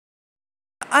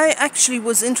I actually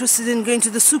was interested in going to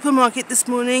the supermarket this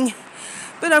morning,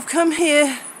 but I've come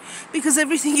here because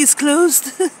everything is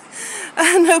closed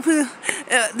and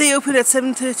they open at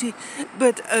 7:30.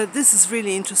 But this is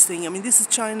really interesting. I mean, this is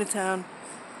Chinatown.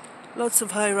 Lots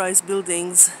of high-rise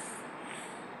buildings.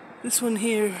 This one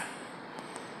here,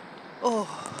 oh,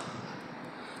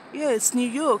 yeah, it's New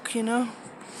York, you know.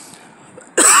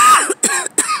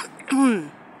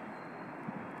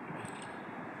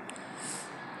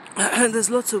 There's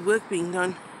lots of work being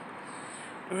done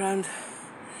around,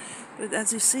 but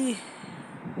as you see,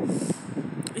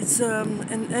 it's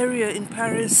an area in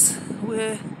Paris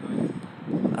where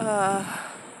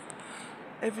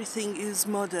everything is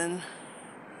modern.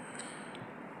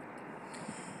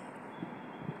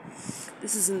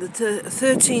 This is in the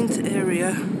 13th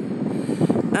area,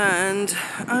 and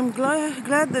I'm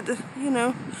glad that, you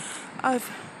know, I've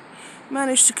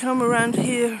managed to come around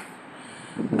here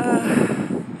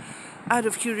out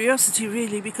of curiosity,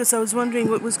 really, because I was wondering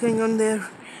what was going on there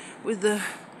with the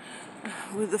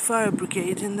fire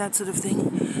brigade and that sort of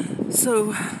thing.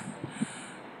 So,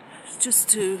 just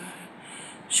to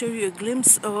show you a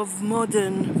glimpse of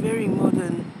modern, very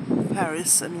modern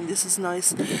Paris. I mean, this is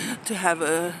nice to have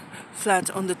a flat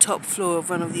on the top floor of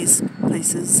one of these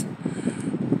places,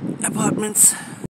 apartments.